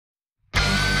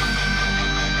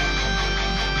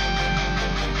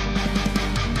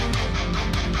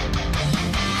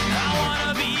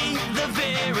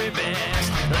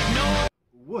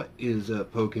What is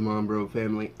up, Pokemon Bro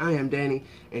family? I am Danny,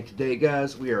 and today,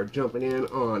 guys, we are jumping in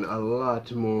on a lot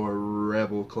more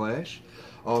Rebel Clash.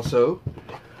 Also,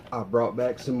 I brought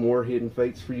back some more Hidden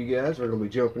Fates for you guys. We're going to be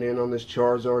jumping in on this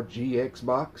Charizard GX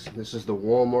box. This is the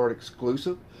Walmart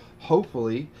exclusive.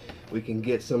 Hopefully, we can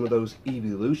get some of those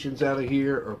evolutions out of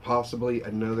here, or possibly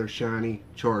another shiny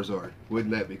Charizard.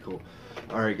 Wouldn't that be cool?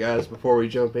 Alright, guys, before we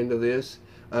jump into this,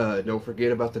 don't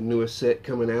forget about the newest set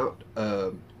coming out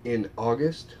in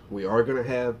August. We are going to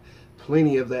have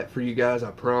plenty of that for you guys, I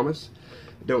promise.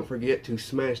 Don't forget to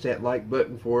smash that like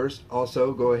button for us.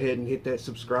 Also, go ahead and hit that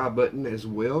subscribe button as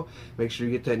well. Make sure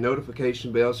you hit that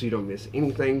notification bell so you don't miss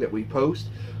anything that we post.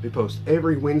 We post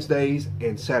every Wednesdays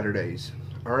and Saturdays.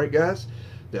 Alright, guys,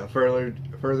 without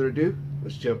further ado,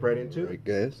 let's jump right into it. Alright,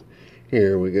 guys,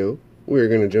 here we go. We're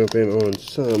going to jump in on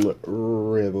some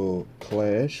Rebel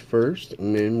Clash first,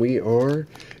 and then we are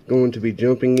going to be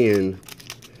jumping in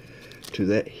to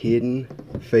that Hidden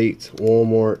Fates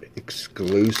Walmart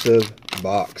exclusive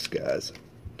box, guys.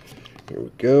 Here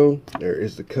we go. There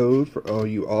is the code for all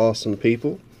you awesome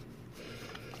people.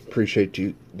 Appreciate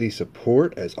the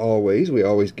support as always. We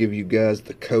always give you guys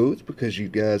the codes because you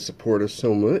guys support us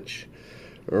so much.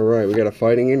 Alright, we got a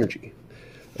Fighting Energy,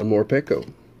 a Morpeko,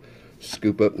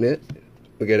 Scoop Up Net,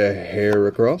 we got a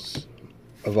Heracross,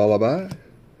 a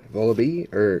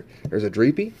Volibee, or there's a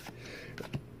Dreepy,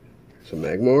 some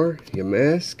Magmar,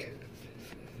 Yamask,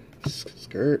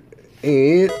 Skirt,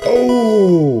 and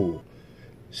oh,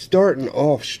 starting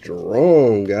off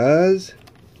strong, guys,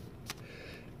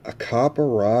 a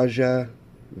Copperajah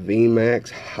VMAX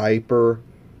Hyper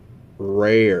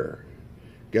Rare.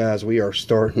 Guys, we are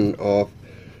starting off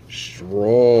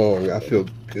strong. I feel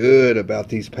good about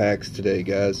these packs today,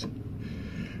 guys.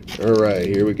 Alright,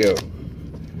 here we go.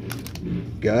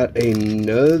 Got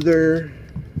another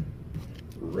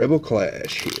Rebel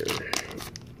Clash here.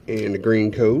 And a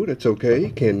green code. That's okay.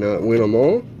 Cannot win them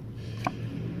all.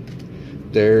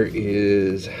 There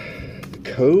is the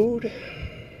code.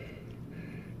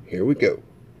 Here we go.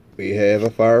 We have a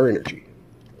Fire Energy,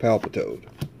 Palpitoad,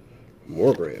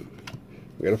 Morgram.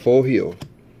 We got a full heal.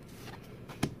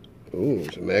 Ooh,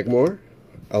 it's a Magmar.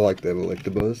 I like that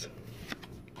Electabuzz.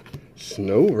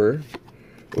 Snover.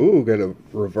 Ooh, got a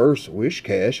reverse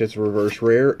Wishcash. That's a reverse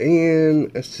rare. And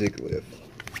a Siglif.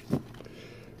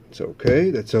 It's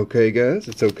okay. That's okay, guys.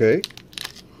 It's okay.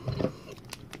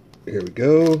 Here we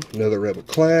go. Another Rebel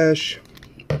Clash.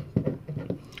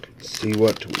 See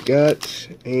what we got.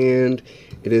 And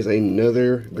it is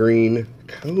another green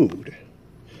code.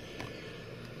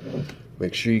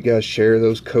 Make sure you guys share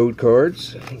those code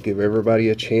cards. Give everybody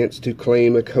a chance to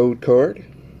claim a code card.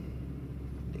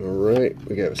 Alright,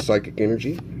 we got a Psychic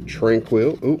Energy,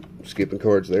 Tranquil. Oop, skipping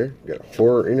cards there. Got a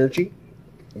Horror Energy.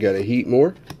 Got a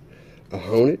Heatmore, a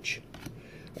Honedge,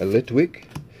 a Litwick,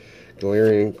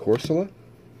 Galarian Corsola.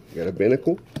 Got a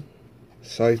Binnacle,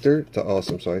 Scyther. It's an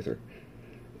awesome Scyther.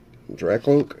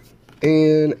 Dracloak,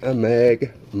 and a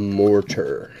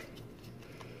Magmortar.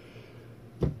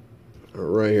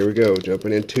 Alright, here we go.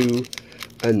 Jumping into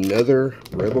another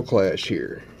Rebel Clash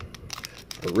here.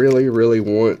 I really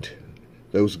want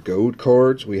those gold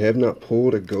cards. We have not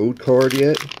pulled a gold card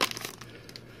yet.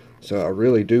 So I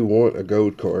really do want a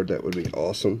gold card. That would be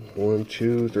awesome. 1,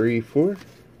 2, 3, 4.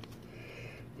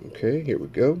 Okay, here we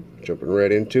go. Jumping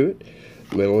right into it.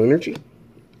 Metal Energy.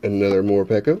 Another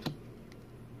Morpeko.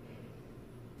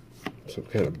 Some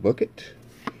kind of bucket.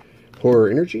 Horror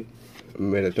Energy.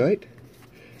 Meditite.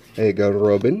 A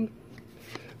Garobin,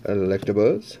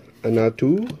 Electabuzz, a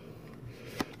Natu,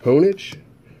 Honedge,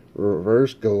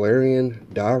 reverse Galarian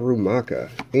Darumaka,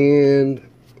 and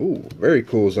ooh, very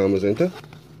cool Zamazenta.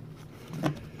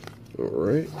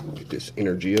 Alright, get this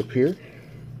energy up here.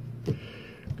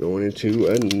 Going into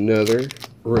another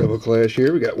Rebel Clash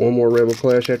here. We got one more Rebel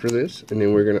Clash after this, and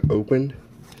then we're going to open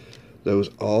those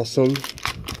awesome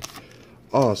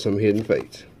Hidden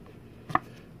Fates.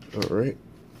 Alright.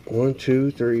 1,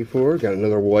 2, 3, 4. Got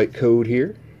another white code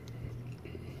here.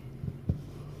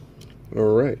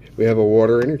 Alright. We have a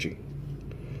Water Energy.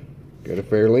 Got a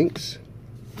Fairlinks.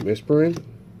 Misprin.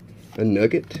 A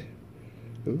Nugget.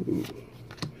 Ooh.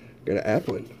 Got an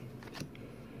Applin.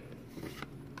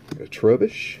 Got a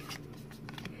Trubbish.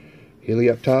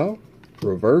 Helioptile.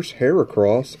 Reverse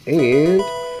Heracross. And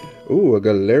ooh, a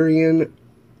Galarian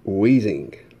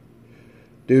Weezing.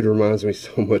 Dude reminds me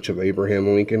so much of Abraham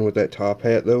Lincoln with that top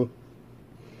hat, though.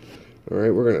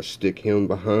 Alright, we're going to stick him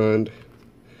behind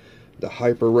the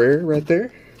Hyper Rare right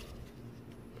there.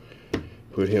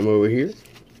 Put him over here.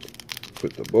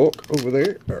 Put the bulk over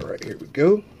there. Alright, here we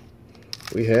go.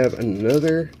 We have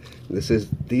another. This is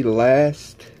the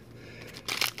last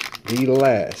the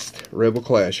last Rebel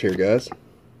Clash here, guys.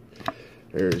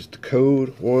 There's the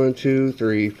code 1, 2,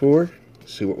 3, 4.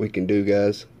 Let's see what we can do,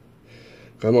 guys.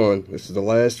 Come on, this is the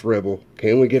last Rebel.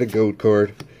 Can we get a gold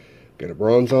card? Got a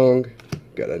Bronzong,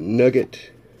 got a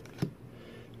Nugget.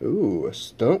 Ooh, a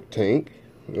Stunk Tank.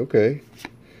 Okay.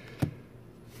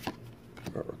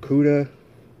 A Rakuda,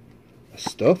 a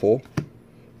Stuffle,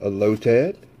 a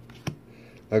Lotad,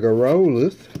 a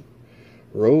Garolith,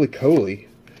 Roly-Coly,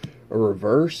 a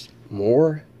Reverse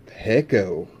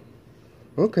Morpeko.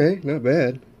 Okay, not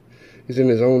bad. He's in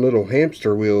his own little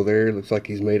hamster wheel there. Looks like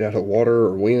he's made out of water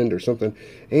or wind or something.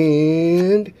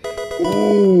 And,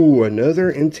 ooh,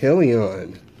 another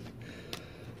Inteleon.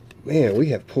 Man, we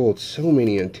have pulled so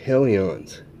many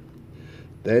Inteleons.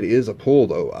 That is a pull,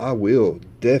 though. I will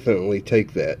definitely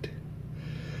take that.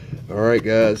 Alright,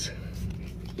 guys.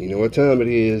 You know what time it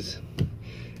is.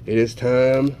 It is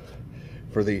time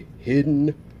for the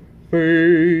Hidden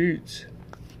Fates.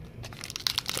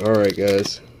 Alright,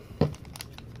 guys.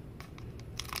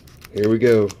 Here we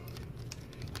go.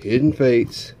 Hidden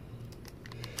Fates.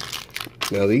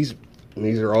 Now these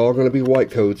are all going to be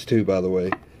white codes too, by the way.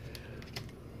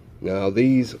 Now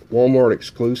these Walmart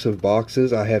exclusive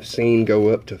boxes I have seen go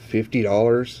up to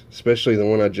 $50, especially the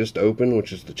one I just opened,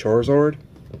 which is the Charizard.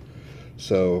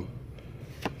 So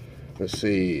let's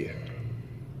see.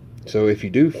 So if you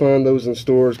do find those in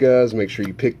stores, guys, make sure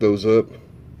you pick those up.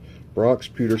 Brock's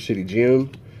Pewter City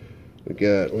Gym. We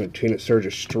got Lieutenant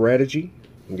Surge's Strategy.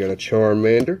 We got a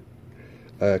Charmander,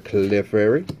 a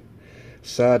Clefairy,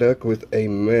 Psyduck with a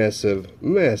massive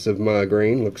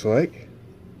migraine, looks like.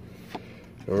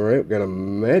 Alright, we got a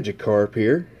Magikarp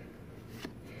here,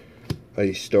 a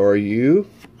Staryu,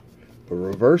 a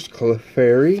Reverse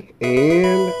Clefairy,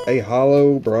 and a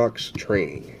Hollow Brock's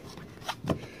Training.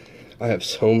 I have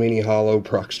so many Hollow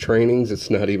Brock's Trainings, it's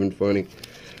not even funny.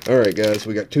 Alright, guys,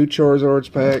 we got 2 Charizards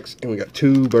packs, and we got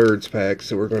 2 Birds packs,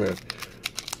 so we're gonna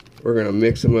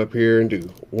mix them up here and do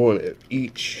one of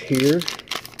each here.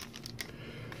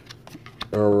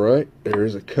 Alright,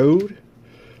 there's a code.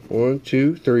 1,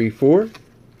 2, 3, 4.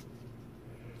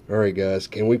 Alright, guys,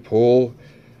 can we pull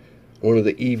one of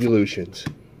the Evolutions?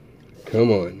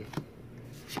 Come on.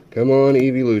 Come on,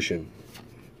 Evolution.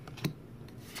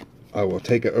 I will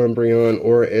take an Umbreon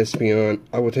or an Espeon.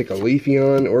 I will take a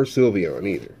Leafeon or Sylveon,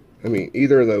 either. I mean,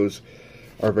 either of those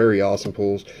are very awesome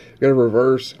pulls. Got a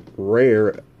Reverse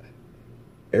Rare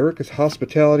Erica's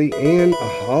Hospitality, and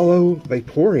a Hollow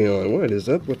Vaporeon. What is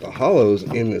up with the hollows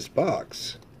in this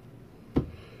box?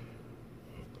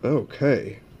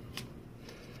 Okay.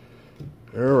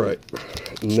 Alright.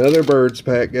 Another Birds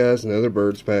pack, guys. Another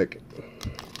Birds pack.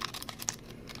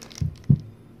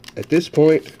 At this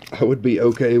point, I would be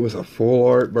okay with a full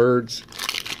art Birds.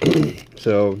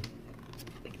 So,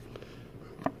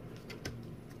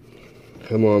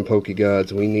 come on,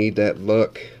 Pokegods. We need that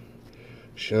luck.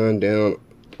 Shine down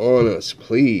on us,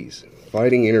 please.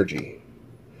 Fighting Energy.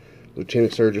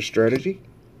 Lieutenant Surge's Strategy.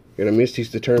 Got a Misty's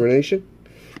Determination.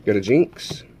 Got a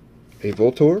Jinx. A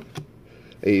Voltorb.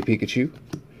 A Pikachu.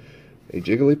 A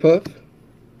Jigglypuff.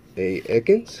 A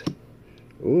Ekans.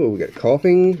 Ooh, we got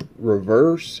Coughing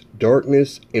Reverse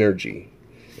Darkness Energy.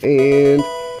 And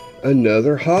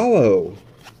another Hollow.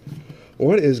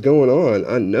 What is going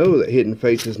on? I know that Hidden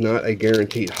Fates is not a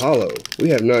guaranteed Hollow. We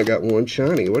have not got one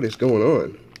shiny. What is going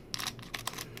on?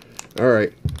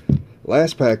 Alright,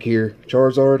 last pack here.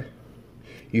 Charizard,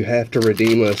 you have to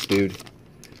redeem us, dude.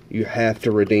 You have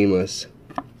to redeem us.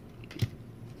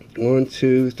 1,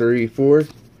 2, 3, 4.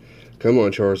 Come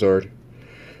on, Charizard.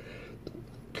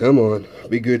 Come on,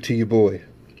 be good to your boy.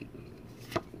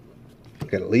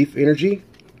 Got a Leaf Energy.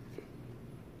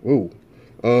 Whoa.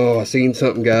 Oh, I seen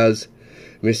something, guys.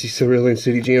 Misty Cerulean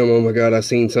City Gym. Oh my god, I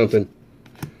seen something.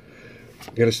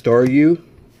 Got a Staryu.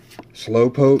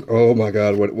 Slowpoke. Oh my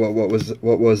god, what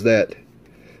was that?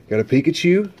 Got a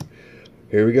Pikachu.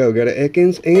 Here we go. Got an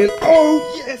Ekans, and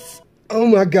oh yes! Oh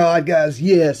my god, guys,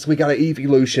 yes, we got an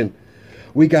Evolution.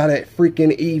 We got a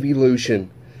freaking Evolution.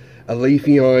 A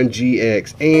Leafeon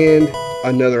GX and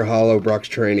another Hollow Brock's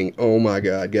Training. Oh my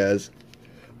god, guys.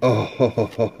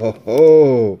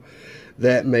 Oh,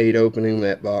 that made opening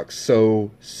that box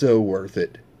so worth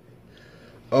it.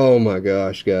 Oh my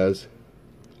gosh, guys.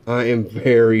 I am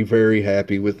very, very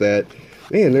happy with that.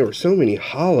 Man, there were so many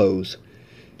hollows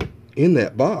in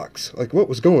that box. Like, what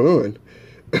was going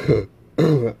on?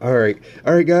 Alright,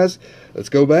 guys. Let's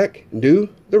go back and do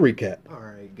the recap.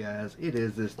 Alright, guys. It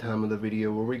is this time of the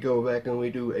video where we go back and we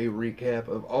do a recap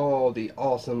of all the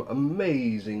awesome,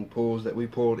 amazing pulls that we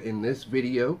pulled in this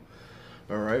video.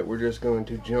 Alright, we're just going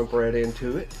to jump right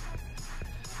into it.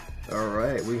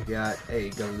 Alright, we got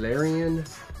a Galarian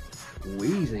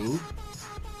Wheezing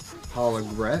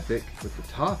holographic with the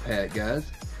top hat, guys.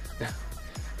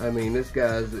 I mean, this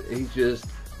he's just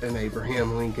an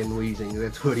Abraham Lincoln Wheezing.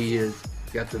 That's what he is.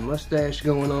 Got the mustache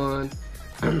going on.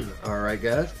 Alright,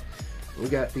 guys. We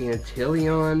got the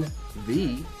Antilleon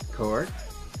V card.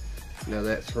 Now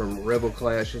that's from Rebel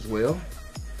Clash as well.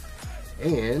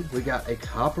 And we got a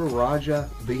Copper Raja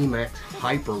VMAX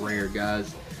Hyper Rare,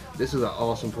 guys. This is an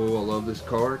awesome pull. I love this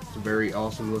card. It's a very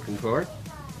awesome looking card.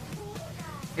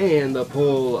 And the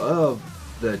pull of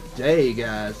the day,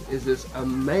 guys, is this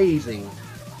amazing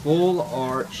full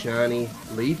art shiny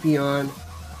Leafeon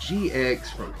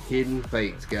GX from Hidden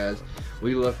Fates, guys.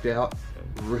 We lucked out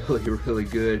really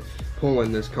good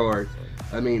pulling this card.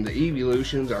 I mean, the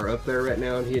evolutions are up there right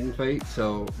now in Hidden Fates,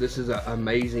 so this is an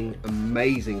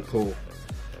amazing pull.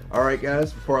 Alright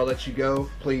guys, before I let you go,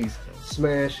 please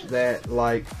smash that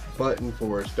like button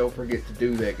for us. Don't forget to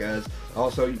do that, guys.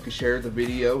 Also, you can share the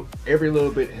video. Every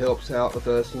little bit helps out with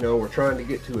us. You know, we're trying to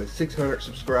get to a 600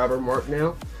 subscriber mark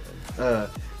now.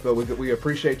 But we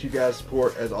appreciate you guys'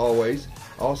 support as always.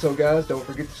 Also guys, don't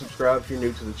forget to subscribe if you're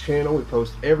new to the channel. We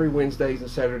post every Wednesdays and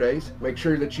Saturdays. Make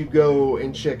sure that you go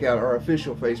and check out our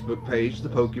official Facebook page, the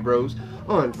Poke Bros,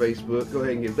 on Facebook. Go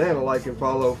ahead and give that a like and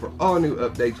follow for all new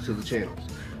updates to the channel.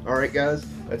 Alright guys,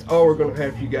 that's all we're going to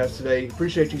have for you guys today.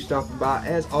 Appreciate you stopping by.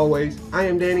 As always, I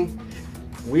am Danny.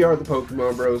 We are the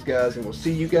Pokemon Bros, guys, and we'll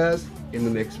see you guys in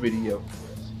the next video.